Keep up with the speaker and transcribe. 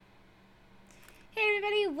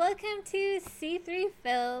everybody, welcome to C3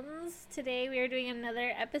 Films. Today we are doing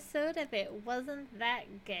another episode of It Wasn't That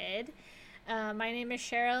Good. My name is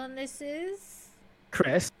Cheryl and this is...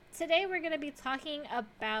 Chris. Today we're going to be talking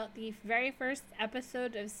about the very first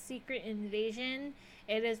episode of Secret Invasion.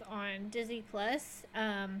 It is on Disney Plus.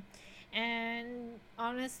 And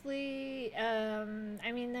honestly, I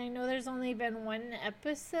know there's only been one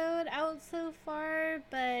episode out so far,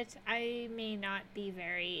 but I may not be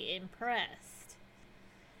very impressed.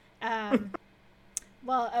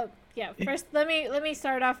 First let me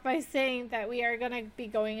start off by saying that we are going to be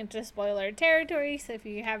going into spoiler territory, so if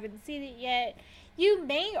you haven't seen it yet, you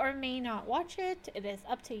may or may not watch it. It is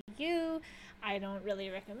up to you. I don't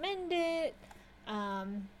really recommend it.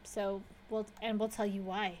 We'll tell you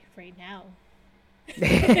why right now.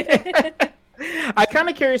 I'm kind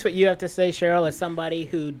of curious what you have to say, Cheryl, as somebody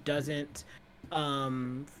who doesn't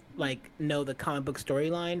know the comic book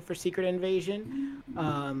storyline for Secret Invasion.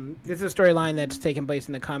 This is a storyline that's taken place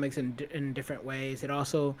in the comics in different ways. It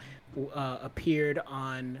also appeared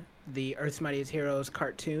on the Earth's Mightiest Heroes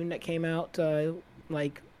cartoon that came out a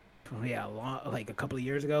couple of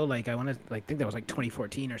years ago. I think that was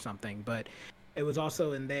 2014 or something, but it was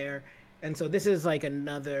also in there. And so this is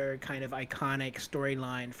another kind of iconic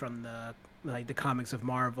storyline from the comics of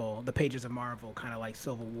Marvel, the pages of Marvel, kind of like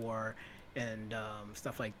Civil War and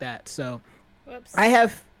stuff like that. So Whoops.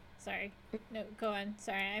 Sorry. No, go on.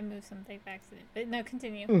 Sorry, I moved something by accident. But no,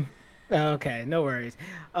 continue. Okay, no worries.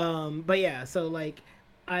 But yeah, so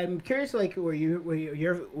I'm curious, how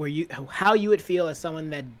you would feel as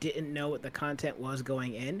someone that didn't know what the content was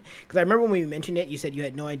going in? Because I remember when we mentioned it, you said you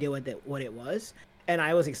had no idea what it was. And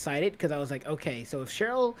I was excited because I was like, okay, so if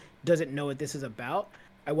Cheryl doesn't know what this is about,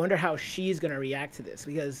 I wonder how she's going to react to this,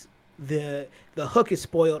 because the hook is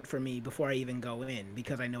spoiled for me before I even go in,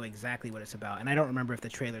 because I know exactly what it's about. And I don't remember if the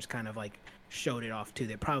trailers kind of showed it off too.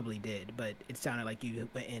 They probably did, but it sounded like you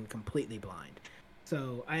went in completely blind.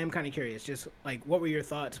 So I am kind of curious, just what were your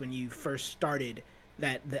thoughts when you first started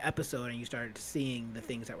the episode and you started seeing the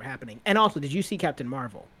things that were happening? And also, did you see Captain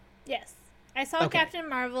Marvel? Yes. I saw Captain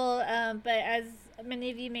Marvel, but as many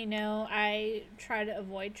of you may know, I try to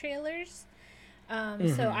avoid trailers.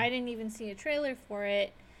 So I didn't even see a trailer for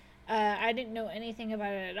it. I didn't know anything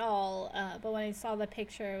about it at all. But when I saw the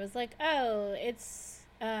picture, it was like, oh, it's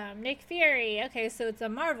Nick Fury. Okay, so it's a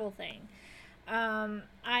Marvel thing.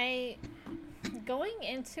 Going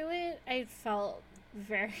into it, I felt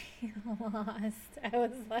very lost. I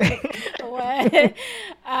was like, what? And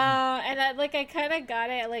I kind of got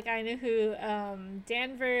it. I knew who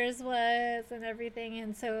Danvers was and everything,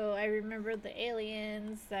 and so I remembered the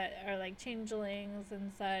aliens that are changelings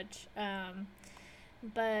and such.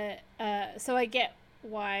 So I get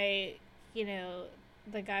why,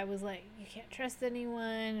 the guy was like, you can't trust anyone,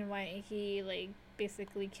 and why he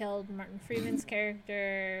basically killed Martin Freeman's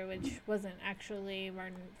character, which wasn't actually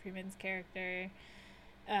Martin Freeman's character.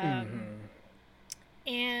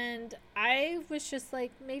 And I was just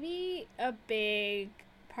maybe a big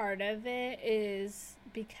part of it is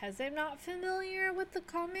because I'm not familiar with the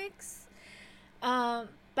comics. But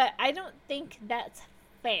I don't think that's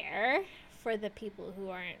fair for the people who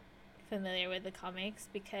aren't familiar with the comics,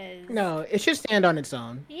 because no, it should stand on its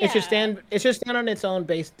own. Yeah. It should stand on its own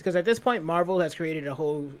base, because at this point Marvel has created a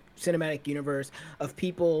whole cinematic universe of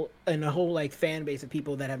people and a whole fan base of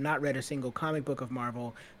people that have not read a single comic book of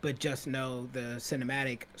Marvel but just know the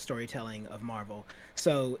cinematic storytelling of Marvel.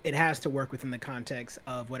 So it has to work within the context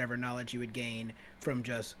of whatever knowledge you would gain from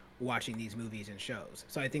just watching these movies and shows.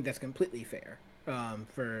 So I think that's completely fair,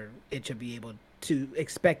 for it to be able to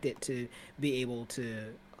expect it to be able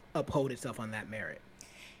to uphold itself on that merit.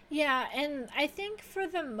 Yeah, and I think for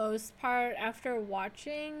the most part, after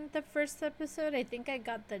watching the first episode, I think I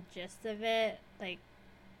got the gist of it.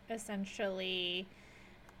 Essentially,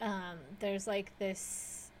 there's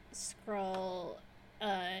this Skrull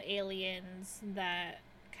aliens that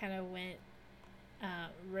kind of went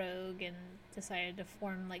rogue and decided to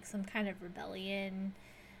form some kind of rebellion,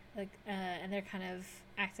 and they're kind of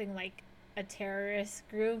acting like a terrorist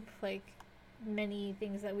group, many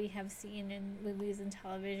things that we have seen in movies and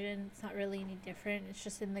television. It's not really any different. It's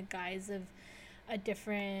just in the guise of a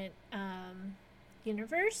different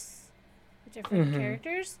universe, with different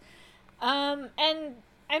characters. And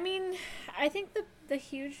I mean, I think the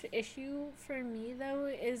huge issue for me though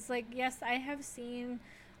is yes, I have seen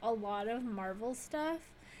a lot of Marvel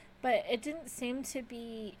stuff, but it didn't seem to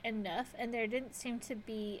be enough, and there didn't seem to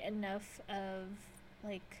be enough of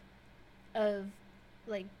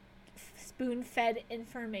spoon-fed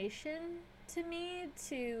information to me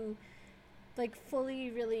to fully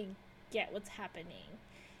really get what's happening.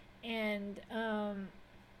 and I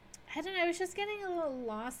don't know. I was just getting a little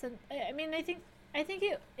lost, and I mean, I think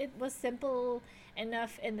it was simple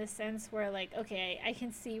enough in the sense where like, okay, I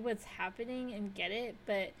can see what's happening and get it,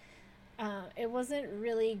 but it wasn't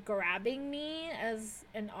really grabbing me as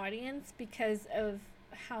an audience because of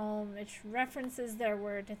how much references there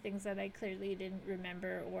were to things that I clearly didn't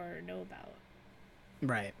remember or know about.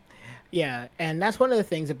 Right. Yeah, and that's one of the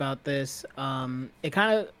things about this. It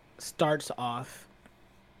kind of starts off.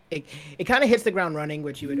 It it kind of hits the ground running,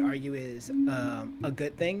 which you would argue is a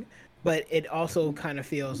good thing, but it also kind of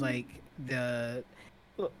feels like the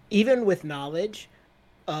even with knowledge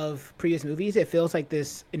of previous movies, it feels like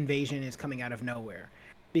this invasion is coming out of nowhere.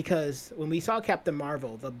 Because when we saw Captain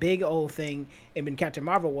Marvel, the big old thing in Captain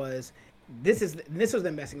Marvel was this was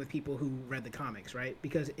them messing with people who read the comics, right?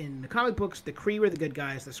 Because in the comic books, the Kree were the good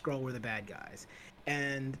guys, the Skrull were the bad guys.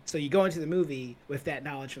 And so you go into the movie with that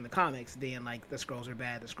knowledge from the comics, being like the Skrulls are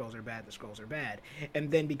bad, the Skrulls are bad, the Skrulls are bad. And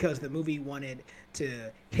then because the movie wanted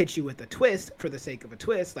to hit you with a twist for the sake of a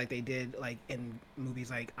twist, like they did like in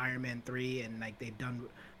movies like Iron Man 3 and like they've done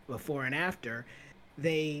before and after,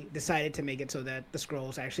 they decided to make it so that the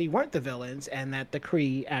Skrulls actually weren't the villains and that the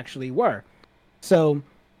Kree actually were. So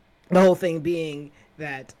the whole thing being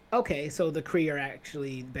that okay, so the Kree are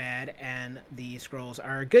actually bad and the Skrulls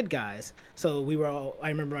are good guys. So we were all I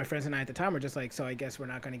remember my friends and I at the time were just like, so I guess we're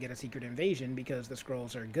not going to get a secret invasion because the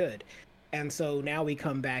Skrulls are good. And so now we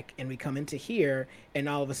come back and we come into here and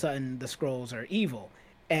all of a sudden the Skrulls are evil.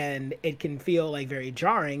 And it can feel like very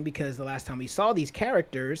jarring because the last time we saw these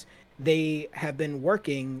characters, they have been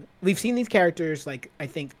working. We've seen these characters like I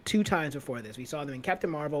think two times before this. We saw them in Captain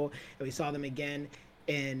Marvel and we saw them again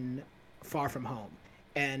in Far From Home.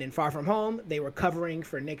 And in Far From Home, they were covering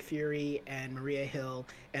for Nick Fury and Maria Hill,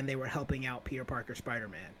 and they were helping out Peter Parker Spider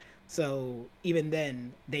Man. So even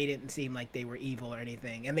then, they didn't seem like they were evil or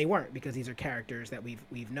anything, and they weren't because these are characters that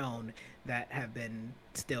we've known that have been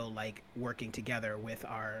still like working together with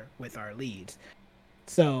our leads.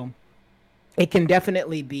 So it can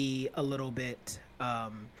definitely be a little bit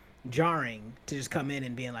jarring to just come in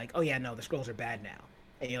and being like, oh yeah, no, the Skrulls are bad now.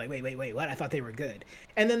 And you're like, wait, what? I thought they were good.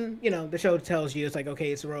 And then, the show tells you it's like,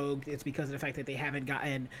 okay, it's Rogue. It's because of the fact that they haven't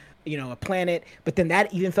gotten, a planet. But then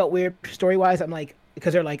that even felt weird story wise. I'm like,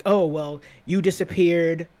 because they're like, oh, well, you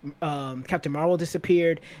disappeared. Captain Marvel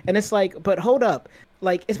disappeared. And it's like, but hold up.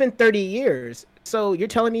 Like, it's been 30 years. So you're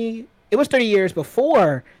telling me it was 30 years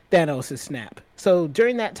before Thanos' snap. So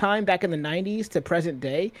during that time, back in the 90s to present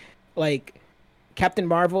day, like, Captain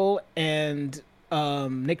Marvel and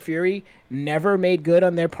Nick Fury never made good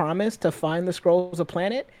on their promise to find the Skrulls a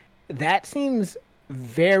planet. That seems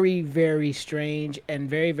very, very strange and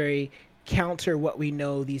very, very counter what we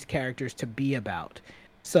know these characters to be about.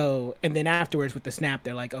 So, and then afterwards with the snap,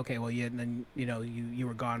 they're like, okay, well, yeah, then you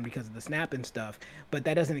were gone because of the snap and stuff. But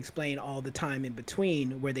that doesn't explain all the time in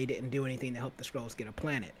between where they didn't do anything to help the Skrulls get a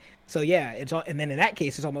planet. So yeah, it's all, and then in that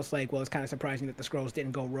case, it's almost like, well, it's kind of surprising that the Skrulls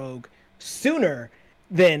didn't go rogue sooner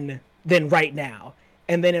than right now.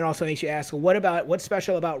 And then it also makes you ask, well, what's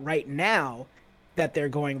special about right now that they're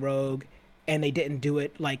going rogue and they didn't do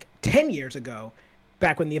it like 10 years ago,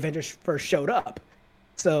 back when the Avengers first showed up.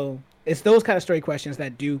 So it's those kind of story questions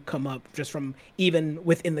that do come up just from even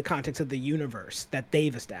within the context of the universe that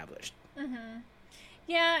they've established. Mm-hmm.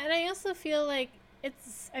 Yeah, and I also feel like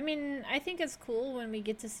I mean, I think it's cool when we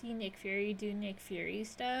get to see Nick Fury do Nick Fury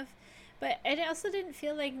stuff, but it also didn't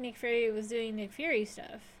feel like Nick Fury was doing Nick Fury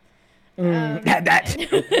stuff. That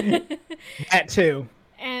too. That too.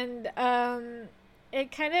 And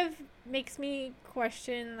it kind of makes me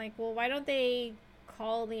question, like, well, why don't they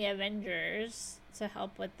call the Avengers to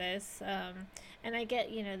help with this? And I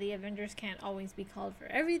get, the Avengers can't always be called for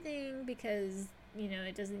everything because,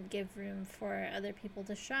 it doesn't give room for other people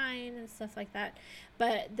to shine and stuff like that.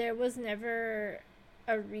 But there was never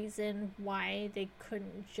a reason why they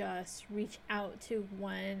couldn't just reach out to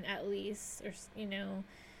one at least, or,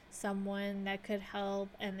 someone that could help,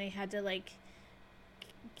 and they had to like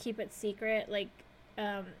keep it secret, like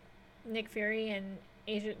um Nick Fury and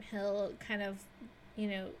Agent Hill kind of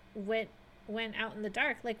went out in the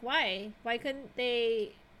dark. Like, why couldn't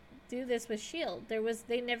they do this with Shield?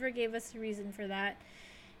 They never gave us a reason for that.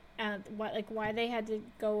 Why they had to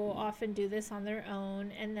go off and do this on their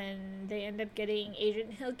own, and then they end up getting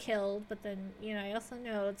Agent Hill killed. But then I also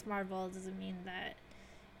know it's Marvel. It doesn't mean that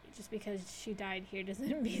just because she died here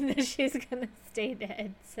doesn't mean that she's gonna stay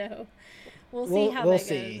dead. So we'll see how that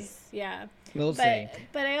goes. Yeah, We'll see.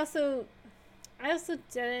 But I also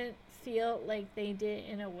didn't feel like they did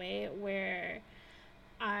in a way where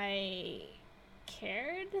I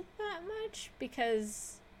cared that much,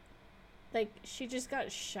 because like she just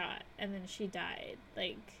got shot and then she died.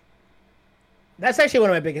 Like, That's actually one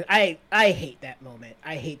of my biggest. I hate that moment.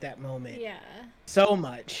 I hate that moment yeah. so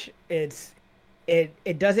much. It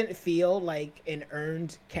doesn't feel like an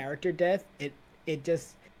earned character death. It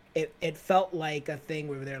just it felt like a thing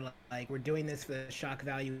where they're like, we're doing this for the shock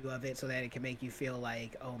value of it, so that it can make you feel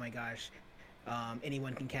like, oh my gosh,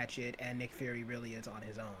 anyone can catch it, and Nick Fury really is on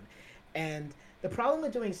his own. And the problem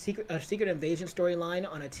with doing Secret Invasion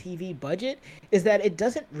storyline on a TV budget is that it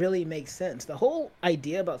doesn't really make sense. The whole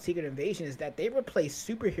idea about Secret Invasion is that they replace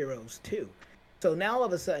superheroes too. So now all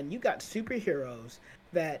of a sudden you got superheroes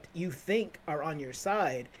that you think are on your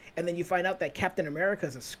side, and then you find out that Captain America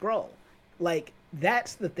is a Skrull. Like,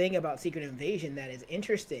 that's the thing about Secret Invasion that is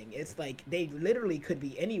interesting. It's like they literally could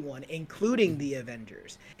be anyone, including the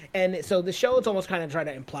Avengers. And so the show is almost kind of trying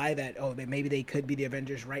to imply that, oh, maybe they could be the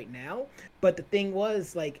Avengers right now. But the thing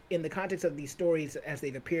was, like, in the context of these stories as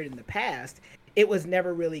they've appeared in the past, it was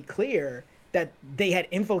never really clear that they had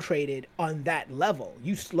infiltrated on that level.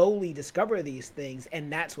 You slowly discover these things,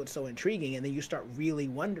 and that's what's so intriguing. And then you start really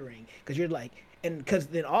wondering, because you're like, and because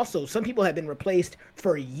then also some people have been replaced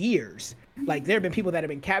for years. Like, there have been people that have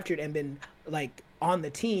been captured and been like on the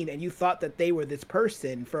team, and you thought that they were this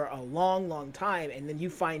person for a long, long time, and then you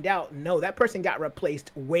find out, no, that person got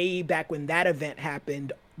replaced way back when that event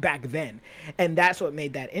happened back then. And that's what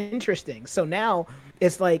made that interesting. So now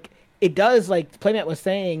it's like, it does, like Playmat was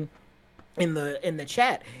saying in the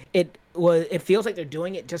chat, it feels like they're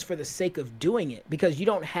doing it just for the sake of doing it, because you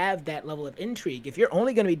don't have that level of intrigue. If you're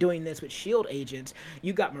only going to be doing this with Shield agents,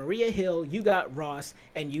 you got Maria Hill, you got Ross,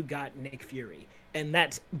 and you got Nick Fury, and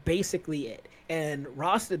that's basically it. And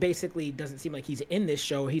Ross basically doesn't seem like he's in this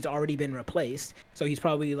show. He's already been replaced, so he's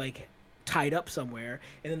probably like tied up somewhere.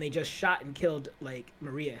 And then they just shot and killed like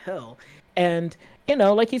Maria Hill. And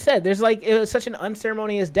like you said, there's like, it was such an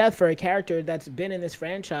unceremonious death for a character that's been in this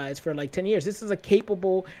franchise for like 10 years. This is a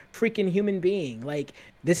capable freaking human being. Like,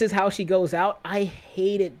 this is how she goes out. I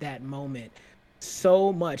hated that moment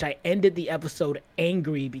so much. I ended the episode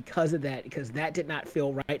angry because of that, because that did not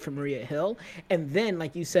feel right for Maria Hill. And then,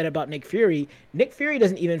 like you said about Nick Fury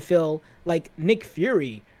doesn't even feel like Nick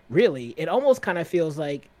Fury. Really, it almost kind of feels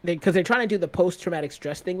like, because they're trying to do the post-traumatic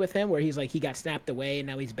stress thing with him, where he's like, he got snapped away and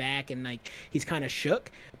now he's back, and like he's kind of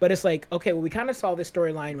shook. But it's like, okay, well, we kind of saw this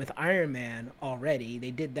storyline with Iron Man already.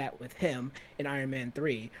 They did that with him in Iron Man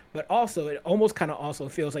 3. But also, it almost kind of also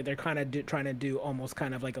feels like they're kind of trying to do almost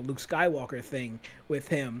kind of like a Luke Skywalker thing with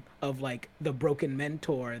him, of like the broken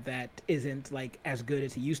mentor that isn't like as good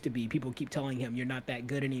as he used to be. People keep telling him, you're not that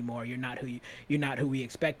good anymore. You're not who we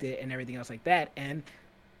expected, and everything else like that. And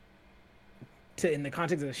in the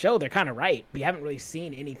context of the show, they're kind of right. We haven't really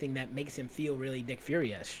seen anything that makes him feel really Nick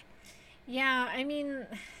Fury-ish. Yeah, I mean,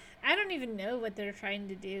 I don't even know what they're trying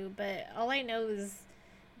to do, but all I know is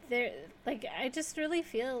they're like, I just really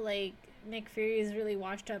feel like Nick Fury is really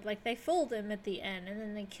washed up. Like, they fooled him at the end and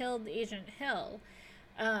then they killed Agent Hill.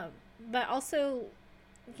 Um, but also,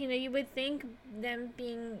 you would think them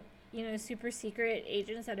being, super secret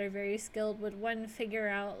agents that are very skilled would one figure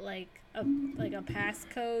out like a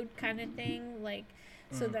passcode kind of thing, like,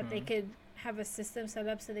 so that they could have a system set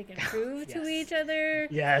up so they can prove to each other.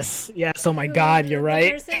 Yes. Oh my who God, you're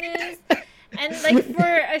right. The person is. And like,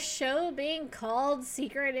 for a show being called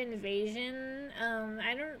Secret Invasion,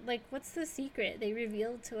 I don't like, what's the secret? They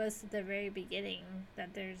revealed to us at the very beginning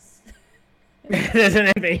that there's There's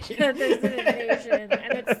an invasion. there's an invasion,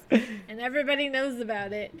 and everybody knows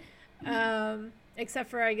about it, except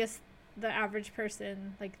for, I guess, the average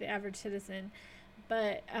person, like the average citizen.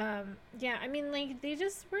 But yeah, I mean, like, they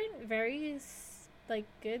just weren't very like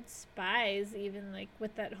good spies, even like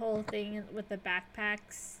with that whole thing with the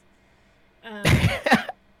backpacks um,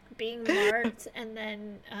 being marked. And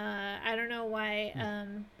then I don't know why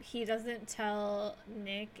he doesn't tell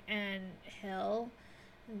Nick and Hill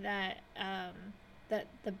that that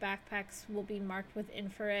the backpacks will be marked with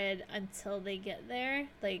infrared until they get there.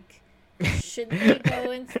 Like, should they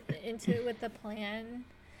go into it with the plan?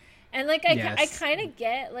 And like, I kind of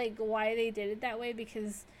get like why they did it that way,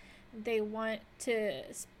 because they want to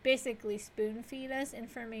basically spoon feed us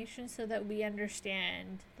information so that we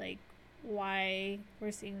understand like why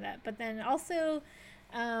we're seeing that. But then also,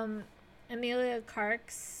 Emilia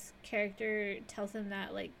Clarke's character tells him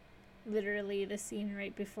that, like, literally the scene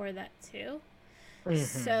right before that too.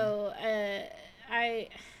 So I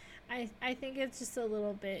think it's just a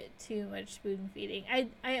little bit too much spoon feeding.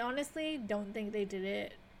 I honestly don't think they did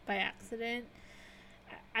it by accident.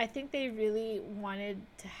 I think they really wanted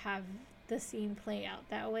to have the scene play out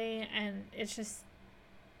that way, and it's just,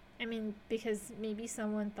 I mean, because maybe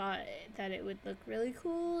someone thought that it would look really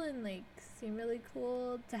cool and like seem really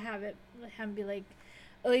cool to have it him be like,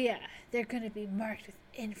 oh yeah, they're gonna be marked with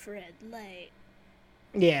infrared light.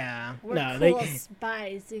 Yeah, We're no, cool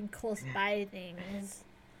spies doing cool spy things.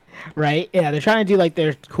 right? Yeah, they're trying to do like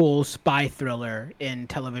their cool spy thriller in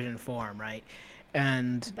television form, right?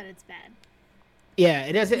 And But it's bad. yeah,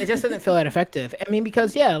 it doesn't. It just doesn't feel that effective. I mean,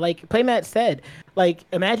 because yeah, like Playmat said, like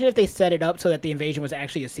imagine if they set it up so that the invasion was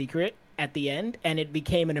actually a secret at the end, and it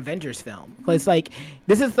became an Avengers film. 'Cause it's like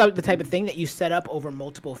this is the type of thing that you set up over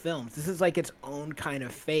multiple films. This is like its own kind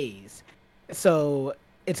of phase. So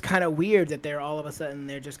it's kind of weird that they're all of a sudden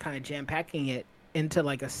they're just kind of jam packing it into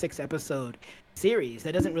like a 6 episode series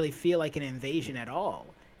that doesn't really feel like an invasion at all.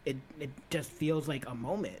 It just feels like a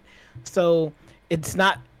moment. So it's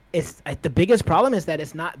not the biggest problem is that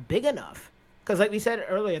it's not big enough. Because like we said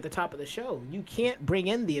earlier at the top of the show, you can't bring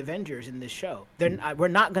in the Avengers in this show. We're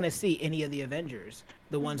not going to see any of the Avengers,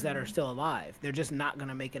 the ones that are still alive. They're just not going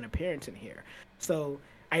to make an appearance in here. So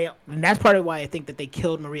and that's part of why I think that they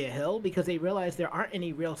killed Maria Hill, because they realized there aren't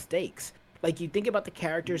any real stakes. Like you think about the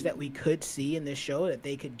characters that we could see in this show that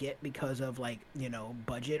they could get because of like,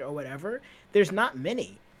 budget or whatever. There's not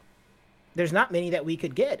many that we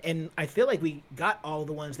could get, and I feel like we got all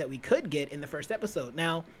the ones that we could get in the first episode.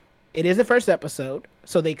 Now it is the first episode,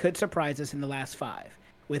 so they could surprise us in the last 5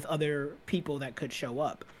 with other people that could show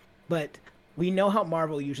up, but we know how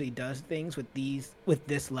Marvel usually does things with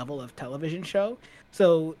this level of television show.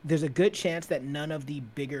 So there's a good chance that none of the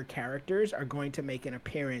bigger characters are going to make an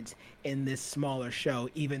appearance in this smaller show,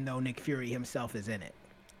 even though Nick Fury himself is in it.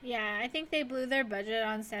 Yeah, I think they blew their budget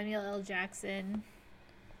on Samuel L. Jackson,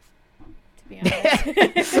 to be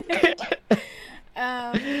honest.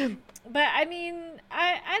 But I mean,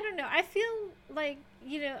 I don't know. I feel like,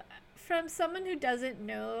 from someone who doesn't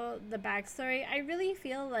know the backstory, I really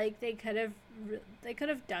feel like they could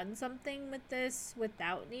have done something with this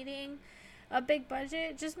without needing a big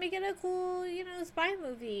budget. Just make it a cool, spy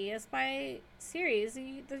movie, a spy series.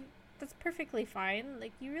 That's perfectly fine.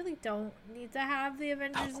 Like, you really don't need to have the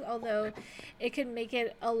Avengers, although it could make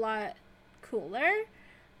it a lot cooler.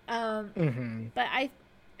 But I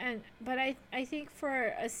think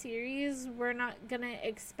for a series, we're not gonna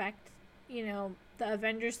expect, the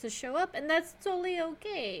Avengers to show up, and that's totally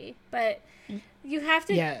okay. But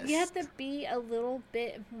Yes. you have to be a little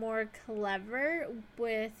bit more clever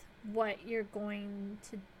with what you're going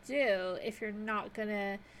to do if you're not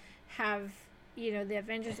gonna have, the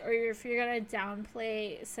Avengers, or if you're gonna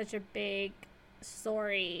downplay such a big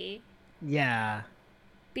story. Yeah.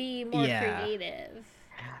 Be more Yeah. creative.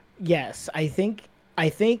 Yes, I think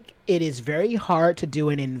it is very hard to do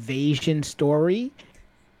an invasion story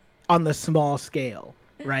on the small scale,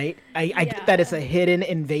 right? I get that it's Yeah. a hidden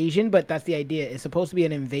invasion, but that's the idea. It's supposed to be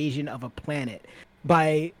an invasion of a planet.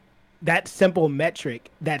 By that simple metric,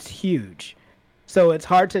 that's huge. So it's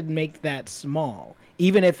hard to make that small.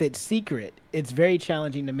 Even if it's secret, it's very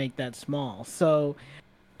challenging to make that small. So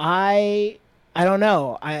I I don't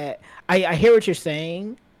know. I hear what you're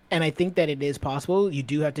saying, and I think that it is possible. You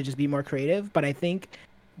do have to just be more creative, but I think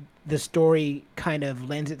the story kind of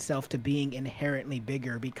lends itself to being inherently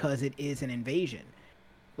bigger because it is an invasion.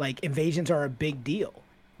 Like invasions are a big deal.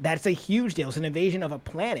 That's a huge deal. It's an invasion of a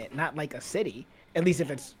planet, not like a city. At least if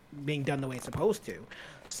it's being done the way it's supposed to.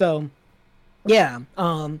 So yeah,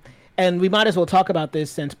 and we might as well talk about this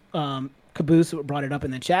since Caboose brought it up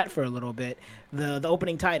in the chat for a little bit. The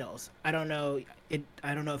opening titles. I don't know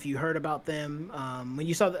if you heard about them. When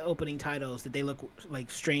you saw the opening titles, did they look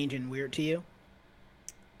like strange and weird to you?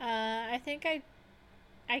 I think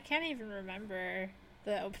I can't even remember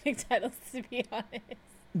the opening titles, to be honest.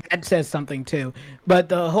 That says something too. But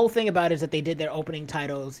the whole thing about it is that they did their opening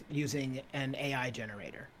titles using an AI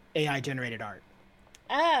generator, AI generated art.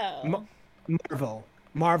 Oh. Marvel.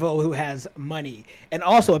 Marvel, who has money, and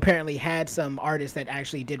also apparently had some artists that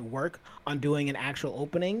actually did work on doing an actual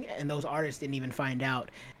opening, and those artists didn't even find out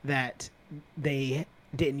that they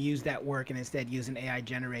didn't use that work and instead used an AI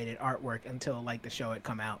generated artwork until like the show had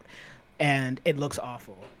come out. And it looks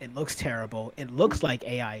awful. It looks terrible. It looks like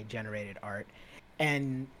AI generated art.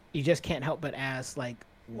 And you just can't help but ask, like,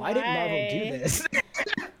 why did Marvel do Why? this?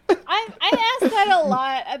 I ask that a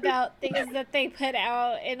lot about things that they put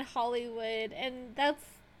out in Hollywood, and that's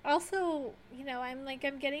also, I'm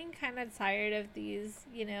getting kind of tired of these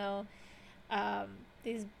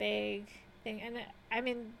big thing. And I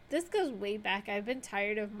mean, this goes way back. I've been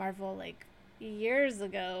tired of Marvel like years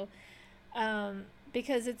ago,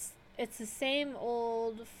 because it's the same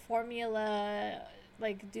old formula,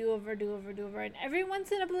 like do over, and every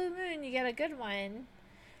once in a blue moon you get a good one.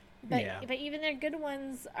 but Yeah. but even their good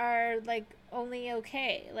ones are like only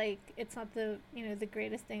okay. Like it's not the the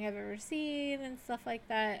greatest thing I've ever seen and stuff like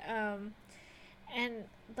that. And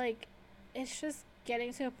like it's just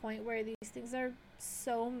getting to a point where these things are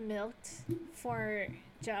so milked for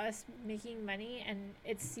just making money, and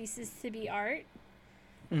it ceases to be art,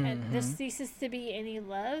 and there Hmm. ceases to be any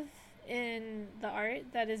love in the art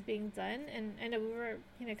that is being done. And I know we were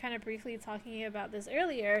kind of briefly talking about this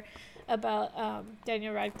earlier about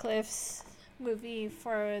Daniel Radcliffe's movie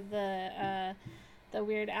for the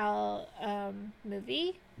Weird Al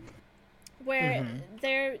movie, where Hmm.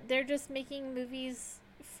 they're just making movies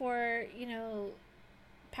for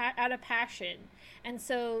out of passion, and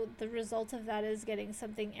so the result of that is getting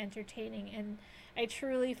something entertaining. And I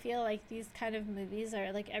truly feel like these kind of movies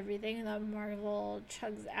are like everything that Marvel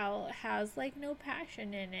chugs out has like no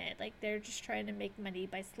passion in it. Like they're just trying to make money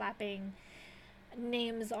by slapping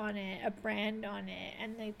names on it, a brand on it,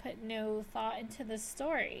 and they put no thought into the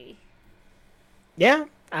story. Yeah,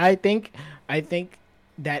 I think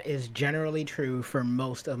that is generally true for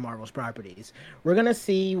most of Marvel's properties. We're gonna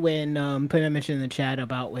see when Playman mentioned in the chat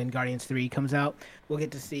about when Guardians 3 comes out. We'll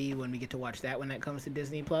get to see when we get to watch that when that comes to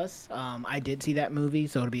Disney Plus. I did see that movie,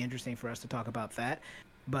 so it'll be interesting for us to talk about that.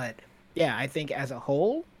 But yeah, I think as a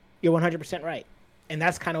whole, you're 100% right, and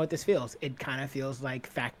that's kind of what this feels. It kind of feels like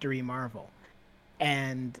factory Marvel,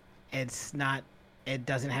 and it's not. It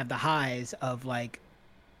doesn't have the highs of like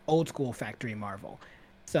old school factory Marvel.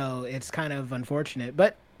 So it's kind of unfortunate.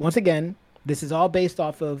 But once again, this is all based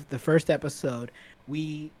off of the first episode.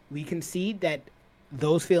 We concede that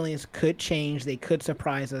those feelings could change. They could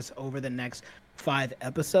surprise us over the next 5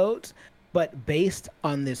 episodes. But based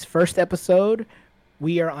on this first episode,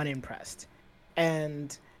 we are unimpressed.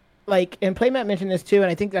 And like, and Playmat mentioned this too, and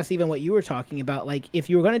I think that's even what you were talking about. Like, if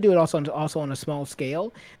you were going to do it also on a small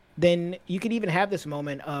scale, then you could even have this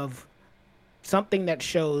moment of something that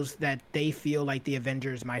shows that they feel like the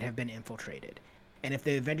Avengers might have been infiltrated. And if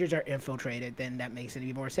the Avengers are infiltrated, then that makes it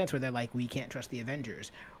even more sense where they're like, we can't trust the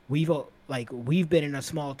Avengers. We've been in a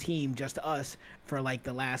small team, just us, for like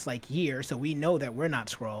the last like year, so we know that we're not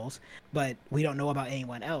Skrulls, but we don't know about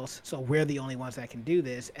anyone else, so we're the only ones that can do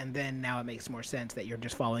this. And then now it makes more sense that you're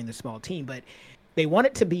just following the small team. But they want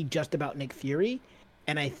it to be just about Nick Fury,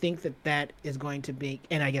 and I think that that is going to be,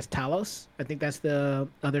 and I guess Talos. I think that's the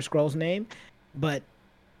other Skrull's name, but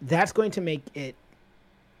that's going to make it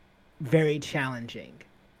very challenging,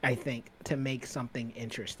 I think, to make something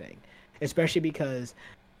interesting, especially because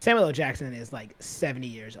Samuel L. Jackson is like 70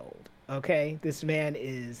 years old. Okay, this man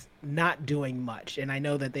is not doing much, and I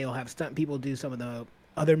know that they'll have stunt people do some of the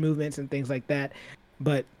other movements and things like that,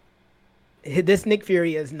 but this Nick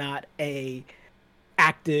Fury is not a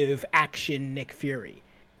active action Nick Fury,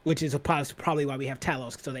 which is probably why we have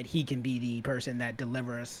Talos, so that he can be the person that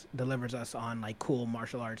delivers us on like cool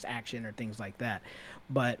martial arts action or things like that.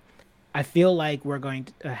 But I feel like we're going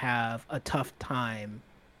to have a tough time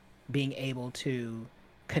being able to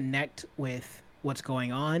connect with what's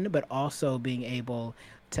going on, but also being able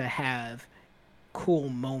to have cool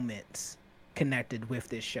moments connected with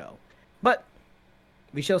this show. But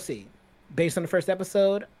we shall see. Based on the first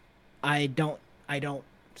episode, I don't I don't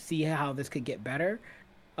see how this could get better.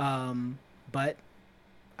 Um, but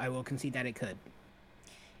I will concede that it could.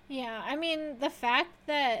 Yeah, I mean the fact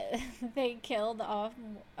that they killed off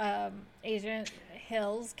Agent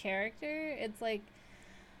Hill's character, it's like,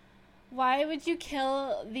 why would you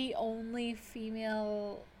kill the only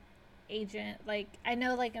female agent? Like I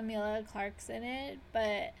know like Amelia Clark's in it,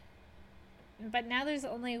 but now there's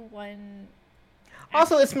only one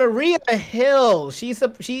Also, act it's Maria Hill. She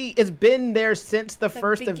has been there since the the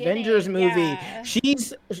first Avengers beginning. movie. Yeah.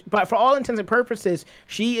 But for all intents and purposes,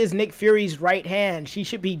 she is Nick Fury's right hand. She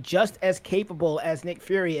should be just as capable as Nick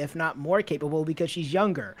Fury, if not more capable, because she's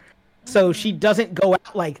younger. So she Mhm. doesn't go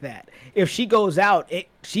out like that. If she goes out,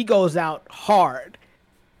 she goes out hard.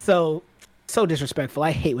 So so disrespectful.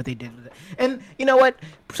 I hate what they did with it. And you know what?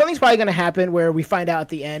 Something's probably gonna happen where we find out at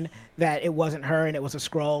the end that it wasn't her and it was a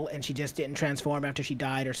scroll and she just didn't transform after she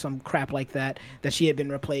died or some crap like that. That she had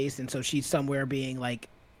been replaced and so she's somewhere being like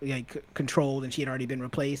controlled and she had already been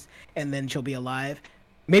replaced and then she'll be alive.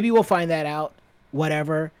 Maybe we'll find that out.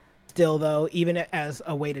 Whatever. Still though, even as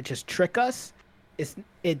a way to just trick us, it's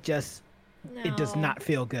it does No. not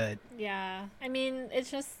feel good. Yeah. I mean,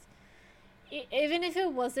 it's just even if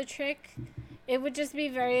it was a trick, it would just be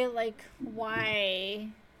very like why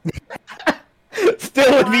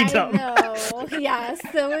Still would be why dumb. though? Yes,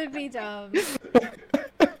 that would be dumb.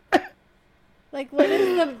 Like, what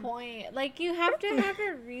is the point? Like, you have to have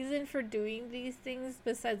a reason for doing these things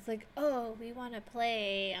besides, like, oh, we want to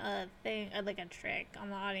play a thing, like a trick on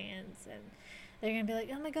the audience, and they're gonna be like,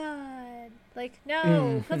 oh my god. Like,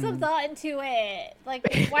 no, put some thought into it.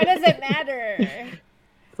 Like, why does it matter?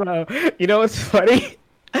 So, you know what's funny?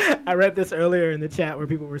 I read this earlier in the chat where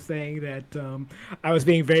people were saying that I was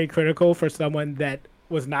being very critical for someone that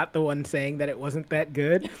was not the one saying that it wasn't that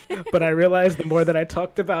good. But I realized the more that I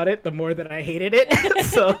talked about it, the more that I hated it.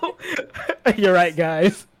 So you're right,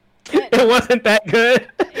 guys. It wasn't that good.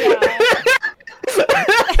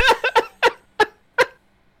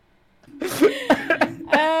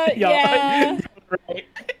 Yeah. Yeah. Right.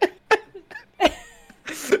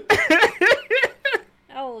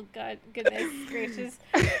 Oh god, goodness gracious.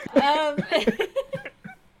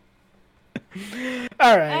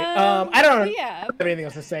 All right. I don't yeah. have anything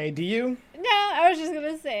else to say. Do you? No, I was just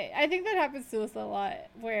gonna say, I think that happens to us a lot,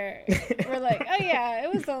 where we're like, oh yeah,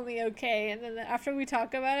 it was only okay, and then after we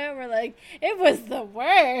talk about it, we're like, it was the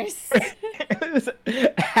worst. It was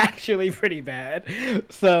actually pretty bad.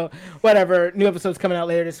 So, whatever. New episode's coming out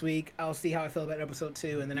later this week. I'll see how I feel about episode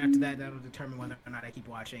 2, and then after that, that'll determine whether or not I keep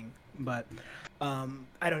watching. But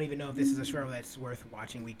I don't even know if this is a show that's worth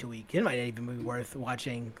watching week to week. It might even be worth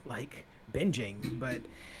watching, like, binging, but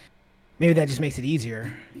maybe that just makes it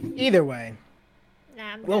easier. Either way,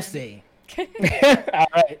 we'll see. All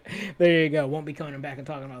right, there you go. Won't be coming back and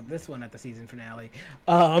talking about this one at the season finale.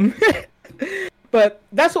 But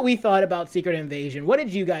that's what we thought about Secret Invasion. What did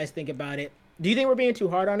you guys think about it? Do you think we're being too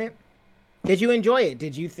hard on it? Did you enjoy it?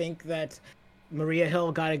 Did you think that Maria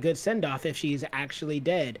Hill got a good send-off if she's actually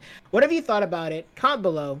dead? What have you thought about it? Comment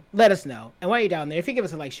below. Let us know. And while you're down there, if you give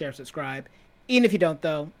us a like, share, subscribe. Even if you don't,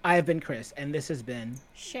 though, I have been Chris, and this has been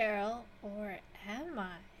Cheryl, or am I?